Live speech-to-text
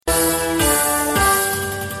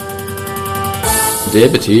Det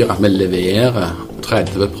betyr at vi leverer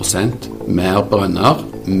 30% mer brønner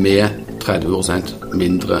med 30%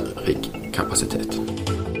 mindre riggkapasitet.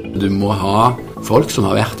 Du må ha folk som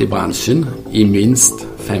har vært i bransjen i minst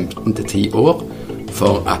 15-10 år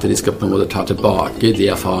for at de skal på en måte ta tilbake de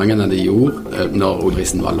erfaringene de gjorde når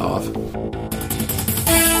oljeprisen var lav.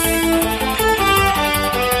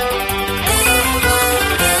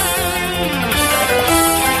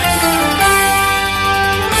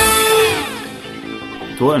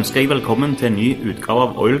 Da ønsker jeg velkommen til en ny utgave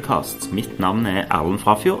av Oilcast. Mitt navn er Erlend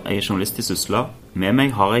Frafjord, jeg er journalist i Sysla. Med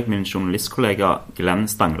meg har jeg min journalistkollega Glenn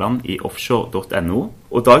Stangland i offshore.no.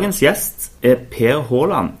 Og dagens gjest er Per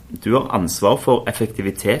Haaland. Du har ansvar for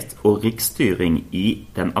effektivitet og riggstyring i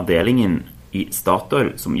den avdelingen i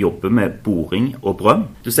Statoil som jobber med boring og brønn.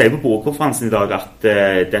 Du sier på borekonferansen i dag at det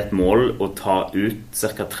er et mål å ta ut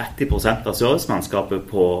ca. 30% av servicemannskapet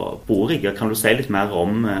på borerigger. Kan du si litt mer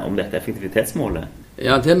om dette effektivitetsmålet?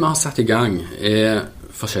 Ja, det vi har satt i gang er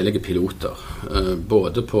forskjellige piloter,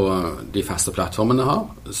 både på de faste plattformene har,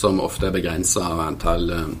 som ofte er begrenset av antall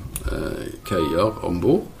køyer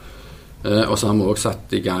ombord, og så har vi også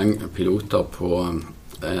satt i gang piloter på en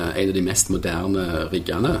av de mest moderne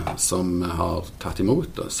riggene som vi har tatt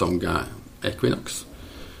imot, Songa Equinox,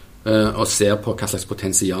 og ser på hva slags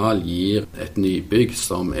potensial gir et nybygg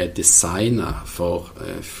som er designet for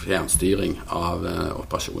fjernstyring av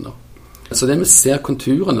operasjoner. Så det vi ser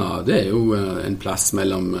konturene av, det er jo en plass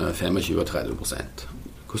mellom 25% og 30%.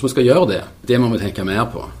 Hvordan vi skal gjøre det, det må vi tenke mer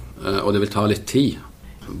på, og det vil ta litt tid.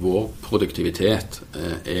 Vår produktivitet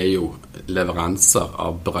er jo leveranser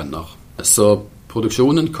av brønner. Så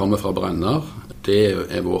produksjonen kommer fra brønner, det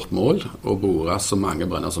er vårt mål, å bore så mange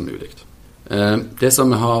brønner som mulig. Det som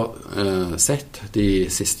vi har sett de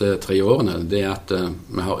siste 3 årene, det er at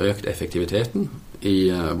vi har økt effektiviteten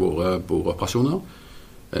i våre boreoperasjoner,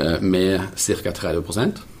 med ca.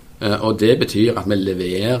 30%. Og det betyr at vi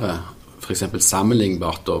leverer for eksempel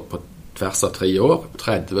sammenlignbart på tvers av 3 år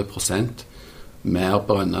 30% mer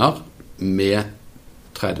brønner med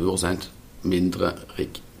 30% mindre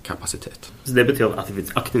riggkapasitet. Så det betyr at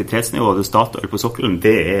aktivitetsnivået til Statoil på sokkelen,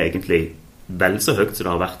 det er egentlig vel så høyt som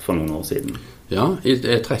det har vært for noen år siden? Ja, i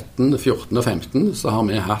 13, 14 og 15 så har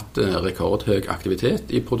vi hatt rekordhøy aktivitet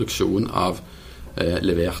i produksjon av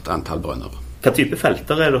levert antall brønner. Hva type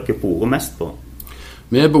felter er dere borer mest på?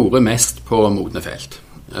 Vi borer mest på modne felt.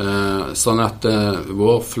 Sånn at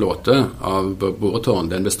vår flåte av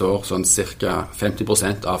boretårn den består sånn ca.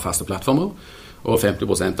 50% av faste plattformer og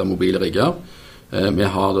 50% av mobile rigger.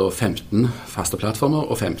 Vi har da 15 faste plattformer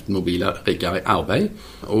og 15 mobile rigger i arbeid.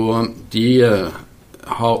 Og de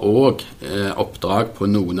har også oppdrag på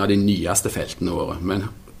noen av de nyeste feltene våre. Men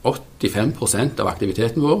 85% av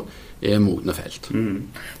aktiviteten vår er modne felt.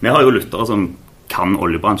 Vi har jo lyttere som kan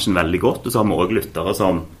oljebransjen veldig godt, og så har vi også lyttere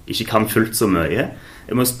som ikke kan fullt så mye.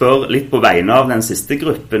 Jeg må spørre litt på vegne av den siste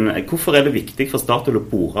gruppen. Hvorfor er det viktig for Statoil å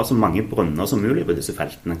bore så mange brønner som mulig på disse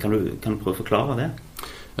feltene? Kan du prøve å forklare det?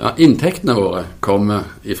 Ja, inntektene våre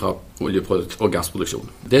kommer fra olje- og gassproduksjon.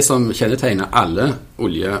 Det som kjennetegner alle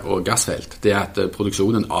olje- og gassfelt, det er at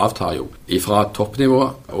produksjonen avtar jo fra toppnivå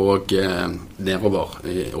og nedover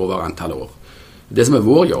over antall år. Det som er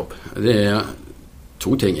vår jobb, det er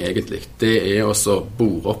 2 ting egentlig. Det er også å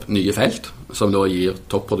bore opp nye felt, som da gir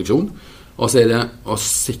topproduksjon. Og så er det å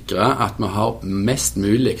sikre at vi har mest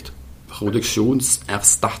mulig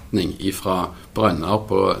produksjonserstatning fra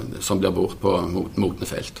brønner som blir bort på modne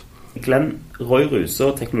felt. Glenn, Roy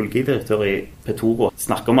Ruse, teknologidirektør i Petoro,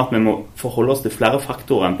 snakker om at vi må forholde oss til flere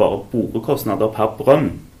faktorer enn bare borekostnader per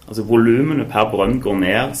brønn. Altså volumene per brønn går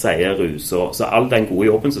ned, sier Ruse, så all den gode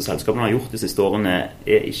jobben som selskapene har gjort de siste årene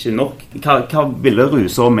er ikke nok. Hva ville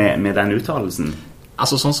Ruse med den uttalelsen?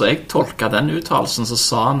 Altså sånn som jeg tolker den uttalelsen, så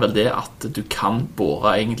sa han vel det at du kan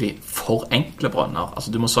bore egentlig for enkle brønner.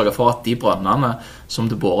 Altså du må sørge for at de brønnene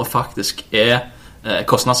som du borer faktisk er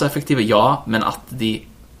kostnadseffektive, ja, men at de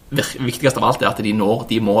viktigste av alt er at de når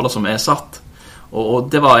de målene som er satt. Og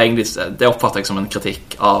det var egentlig, det oppfatter jeg som en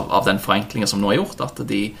kritikk av den forenklingen som nå er gjort, at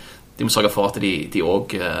de må sørge for at de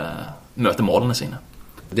også møter målene sine.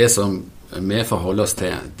 Det som vi forholder oss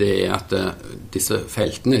til, det er at disse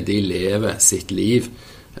feltene, de lever sitt liv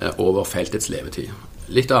over feltets levetid.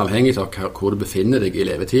 Litt avhengig av hvor du befinner deg i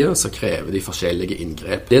levetiden, så krever de forskjellige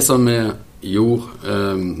inngrep. Det som vi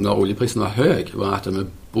gjorde når oljeprisen var høy, var at vi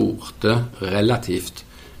borte relativt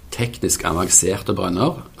teknisk avanserte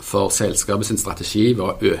brønner, for selskapet sin strategi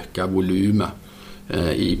var å øke volumet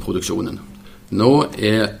i produksjonen. Nå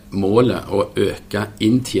er målet å øke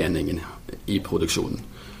inntjeningen i produksjonen.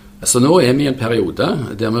 Så nå er vi i en periode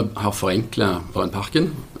der vi har forenklet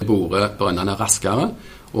brønnparken, borer brønnene raskere,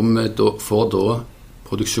 og vi får da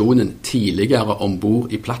produksjonen tidligere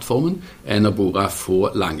ombord i plattformen enn å bore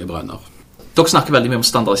få lange brønner. Dere snakker veldig mye om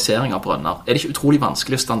standardisering av brønner. Er det ikke utrolig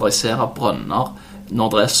vanskelig å standardisere brønner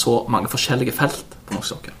når det er så mange forskjellige felt på norsk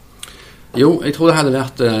sokkel? Jo, jeg tror det hadde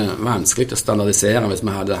vært vanskelig å standardisere hvis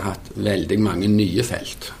vi hadde hatt veldig mange nye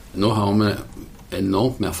felt. Nå har vi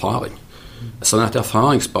enormt med erfaring. Sånn at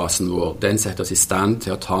erfaringsbasen vår, den setter oss i stand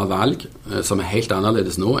til å ta valg som er helt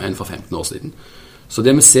annerledes nå enn for 15 år siden. Så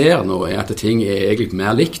det vi ser nå er at ting er egentlig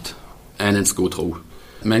mer likt enn en skulle tro.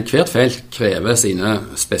 Men hvert felt krever sine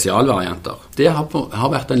spesialvarianter. Det har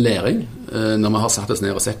vært en læring når vi har satt oss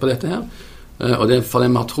ned og sett på dette her. Og det for det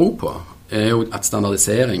vi har tro på er jo at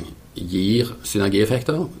standardisering gir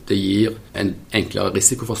synergieffekter. Det gir en enklere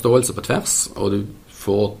risikoforståelse på tvers, og du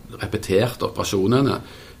får repetert operasjonene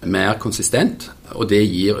mer konsistent, og det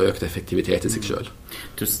gir økt effektivitet i seg selv.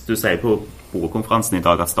 Du sier på borekonferansen i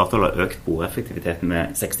dag at Statoil har økt boreeffektiviteten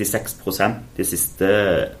med 66% de siste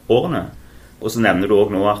årene. Og så nevner du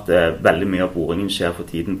også nå at veldig mye av boringen skjer for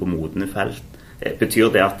tiden på modne felt. Betyr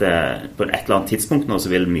det at på et eller annet tidspunkt nå så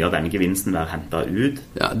vil mye av denne gevinsten være hentet ut?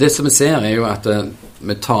 Ja, det som vi ser er jo at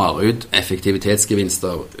vi tar ut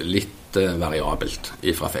effektivitetsgevinster litt variabelt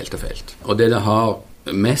fra felt til felt. Og det har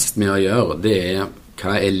mest med å gjøre, det er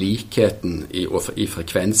hva er likheten i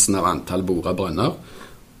frekvensen av antall borede brønner,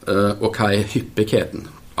 og hva er hyppigheten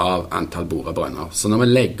av antall borede brønner. Så når vi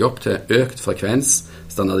legger opp til økt frekvens,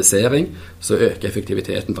 standardisering, så øker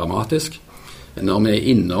effektiviteten dramatisk. Når vi er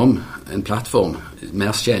innom en plattform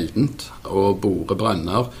mer sjeldent og borer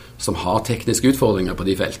brønner som har tekniske utfordringer på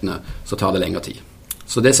de feltene, så tar det lengre tid.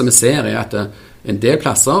 Så det som vi ser er at en del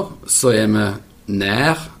plasser så er vi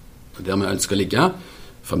nær der vi ønsker å ligge,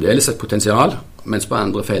 fremdeles et potensial, mens på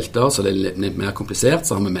andre felter så det er litt mer komplisert,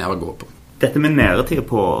 så har vi mer å gå på. Dette med næretid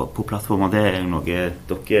på plattformer, det er noe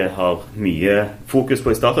dere har mye fokus på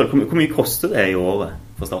i Statoil. Hvor mye koster det i året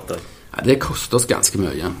for Statoil? Ja, det koster oss ganske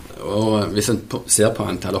mye. Og hvis en ser på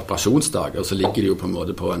antall operasjonsdager, så ligger det jo på en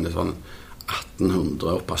måte på en sånn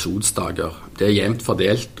 1800 operasjonsdager. Det er jevnt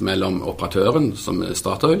fordelt mellom operatøren, som er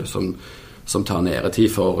Statoil, som tar næretid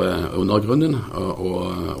for undergrunnen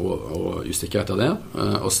og usikkerheter der.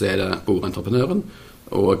 Og så er det boreentreprenøren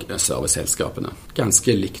og serviceselskapene.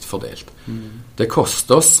 Ganske likt fordelt. Det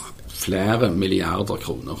koster oss flere milliarder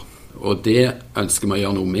kroner. Og det ønsker vi å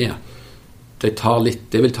gjøre noe med. Det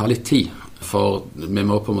vil ta litt tid, for vi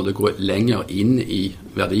må på en måte gå lenger inn i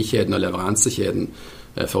verdikjeden og leveransekjeden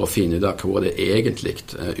for å finne ut av hvor det egentlig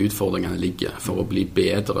utfordringene ligger, for å bli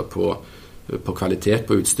bedre på kvalitet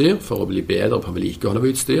på utstyr, for å bli bedre på vedlikehold av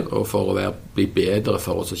utstyr, og for å bli bedre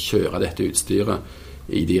for oss å kjøre dette utstyret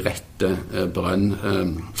i de rette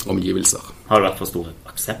brønnomgivelser. Har det vært for stor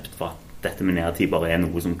aksept for at dette med næretid bare er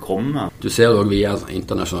noe som kommer? Du ser også via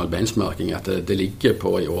internasjonal benchmarking at det ligger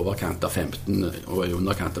på i overkant av 15 og i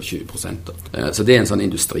underkant av 20%. Så det er en sånn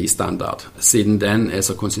industristandard. Siden den er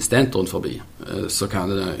så konsistent rundt forbi, så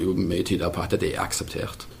kan det jo mye tyde på at det er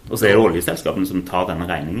akseptert. Og så er det oljeselskapene som tar denne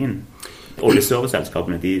regningen.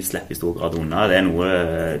 Oljeserviceselskapene, de slipper i stor grad unna. Det er noe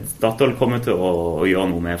Statoil kommer til å gjøre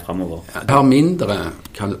noe med fremover. Ja, det har mindre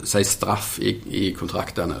straff i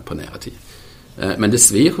kontraktene på næretid. Men det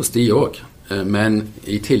svir hos de også. Men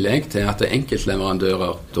i tillegg til at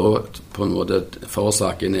enkeltleverandører da på en måte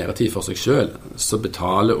forårsaker næretid for seg selv, så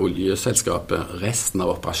betaler oljeselskapet resten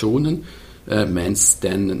av operasjonen mens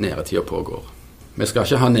den næretiden pågår. Vi skal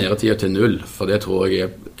ikke ha næretiden til 0, for det tror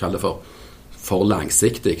jeg kaller for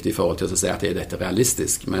langsiktig i forhold til å si at dette er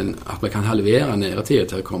realistisk. Men at vi kan halvere næretiden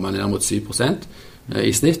til å komme ned mot 7%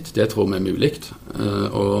 i snitt, det tror vi er mulig.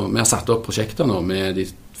 Og vi har satt opp prosjekter nå med de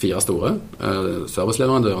 4 store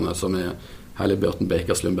serviceleverandørene, som er Halliburton,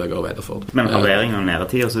 Baker, Schlumberger og Weatherford. Men halvering av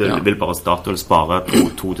næretid, så vil bare Statoil spare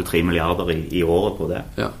 2-3 milliarder i året på det?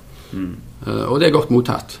 Ja. Og det er godt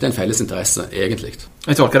mottatt. Det er en felles interesse, egentlig.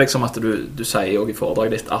 Jeg tolker deg som at du sier også i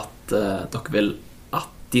foredraget ditt at dere vil at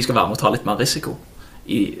de skal være med å ta litt mer risiko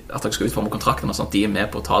i at dere skal utforme kontraktene, sånn at de er med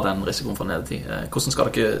på å ta den risikoen for nedetid. Hvordan skal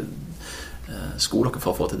dere sko dere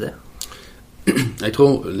for å få til det? Jeg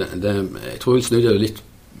tror vi snur det litt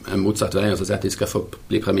motsatt vei, altså at de skal få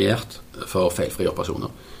bli premiert for feilfrie operasjoner.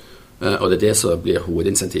 Og det er det som blir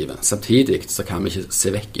hovedincentivet. Samtidig så kan vi ikke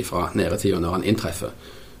se vekk fra næretiden når han inntreffer.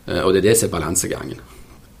 Og det er det som er balansegangen.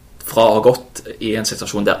 Fra å ha gått i en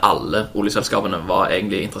situasjon der alle oljeselskapene var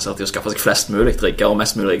egentlig interessert i å skaffe seg flest mulig rigger og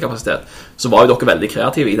mest mulig riggkapasitet, så var jo dere veldig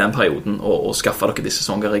kreative i den perioden og skaffe dere disse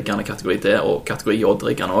sesongerriggene, kategori D og kategori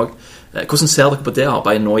J-riggene også. Hvordan ser dere på det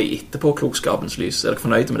arbeidet nå i etterpåklokskapens lys? Er dere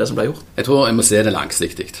fornøyde med det som ble gjort? Jeg tror jeg må se det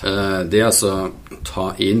langsiktig. Det altså ta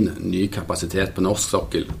inn ny kapasitet på norsk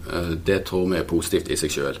sokkel, det tror vi er positivt i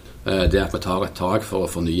seg selv. Det at vi tar et tak for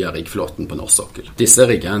å fornye riggflåten på norsk sokkel. Disse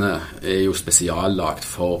riggene er jo spesiallagt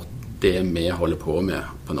for det vi holder på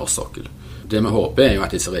med på norsk sokkel. Det vi håper er jo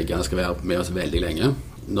at disse riggene skal være med oss veldig lenge.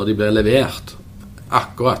 Når de blir levert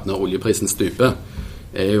akkurat når oljeprisen stuper,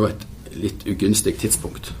 er jo et litt ugunstig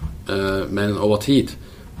tidspunkt. Men over tid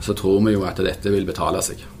så tror vi jo at dette vil betale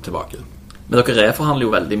seg tilbake. Men dere reforhandler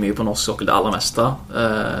jo veldig mye på norsk sokkel, det aller meste.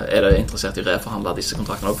 Er dere interessert i å reforhandle disse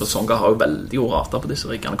kontraktene? For Songa har jo veldig gode rater på disse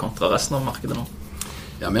riggene kontra resten av markedet nå.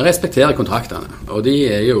 Ja, vi respekterer kontraktene, og de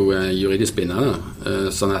er jo juridisk bindende,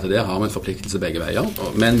 sånn at der har vi en forpliktelse begge veier.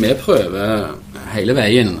 Men vi prøver hele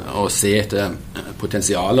veien å se etter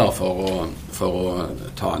potensialer for å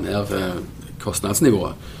ta ned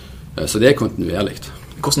kostnadsnivået, så det er kontinuerlig.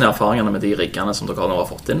 Hvordan er erfaringene med de riggene som dere nå har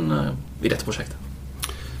fått inn i dette prosjektet?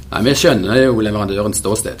 Nei, vi skjønner jo leverandørens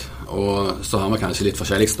ståsted, og så har vi kanskje litt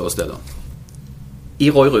forskjellige ståsteder.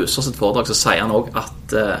 I Roy Ruser sitt foredrag så sier han også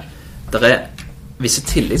at det er visse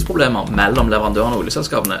tillitsproblemer mellom leverandørene og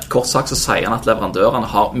oljeselskapene. Kort sagt så sier han at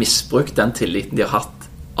leverandørene har misbrukt den tilliten de har hatt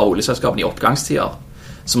av oljeselskapene i oppgangstider,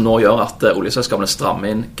 som nå gjør at oljeselskapene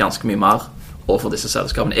strammer inn ganske mye mer overfor disse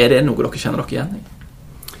selskapene. Er det noe dere kjenner dere igjen i?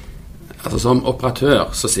 Altså, som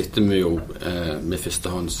operatør så sitter vi jo med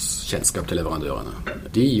førstehånds kjennskap til leverandørene.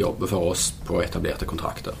 De jobber for oss på etablerte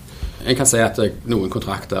kontrakter. Jeg kan si at noen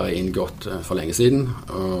kontrakter er inngått for lenge siden,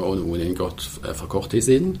 og noen er inngått for kort tid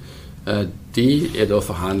siden. De er da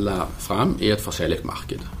forhandlet frem i et forskjellig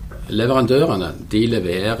marked. Leverandørene, de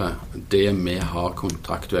leverer det vi har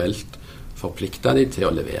kontraktuelt forpliktet de til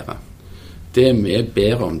å levere. Det vi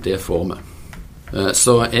ber om, det får vi.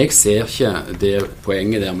 Så jeg ser ikke det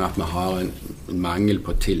poenget der med at vi har en mangel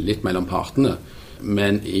på tillit mellom partene,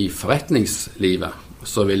 men i forretningslivet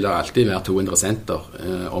så vil det alltid være to interessenter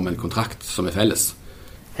om en kontrakt som er felles.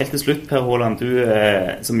 Helt til slutt, Per Håland, du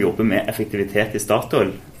som jobber med effektivitet i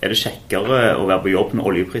Statoil, er det kjekkere å være på jobb når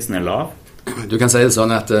oljeprisen er lav? Du kan si det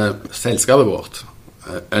sånn at selskapet vårt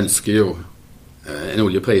ønsker jo en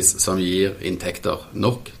oljepris som gir inntekter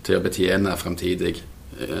nok til å betjene fremtidige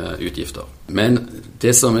utgifter. Men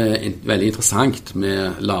det som er veldig interessant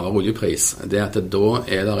med lavere oljepris, det er at da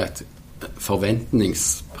er det et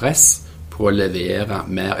forventningspress på å levere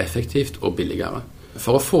mer effektivt og billigere.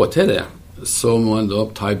 For å få til det, så må en da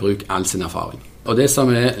ta i bruk all sin erfaring. Og det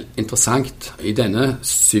som er interessant i denne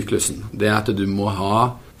syklusen, det er at du må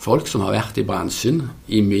ha folk som har vært i bransjen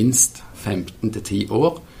i minst 15-10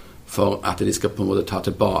 år, for at de skal på en måte ta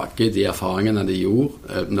tilbake de erfaringene de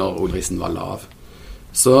gjorde når oljeprisen var lav.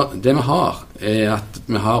 Så det vi har, er at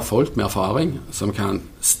vi har folk med erfaring som kan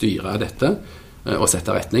styre dette og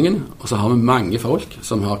sette retningen. Og så har vi mange folk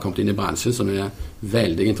som har kommet inn i bransjen som er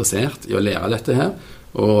veldig interessert i å lære dette her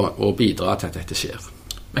og bidra til at dette skjer.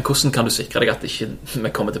 Men hvordan kan du sikre deg at ikke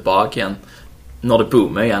vi kommer tilbake igjen når det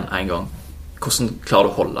boomer igjen en gang? Hvordan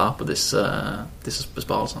klarer du å holde på disse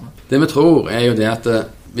besparelsene? Det vi tror er jo det at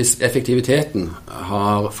hvis effektiviteten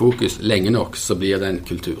har fokus lenge nok, så blir det en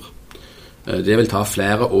kultur. Det vil ta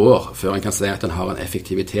flere år før en kan si at en har en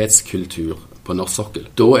effektivitetskultur på norsk sokkel.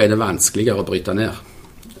 Da er det vanskeligere å bryte ned.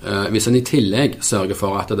 Hvis en i tillegg sørger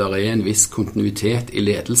for at det er en viss kontinuitet i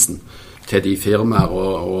ledelsen til de firmaer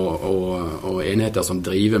og enheter som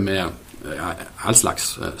driver med all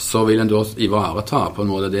slags, så vil en da ivareta på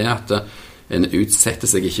en måte det at en utsetter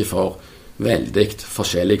seg ikke for veldig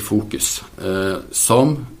forskjellig fokus,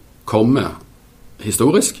 som kommer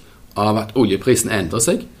historisk av at oljeprisen endrer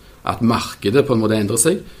seg, at markedet på en måte endrer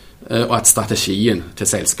seg, og at strategien til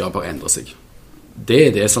selskaper endrer seg. Det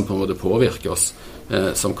er det som på en måte påvirker oss,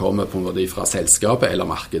 som kommer på en måte fra selskapet eller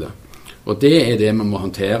markedet. Og det er det vi må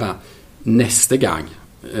håndtere neste gang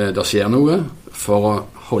det skjer noe for å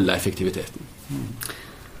holde effektiviteten.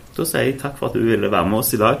 Da sier jeg takk for at du ville være med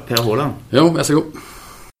oss i dag, Per Håland. Jo, vær så god.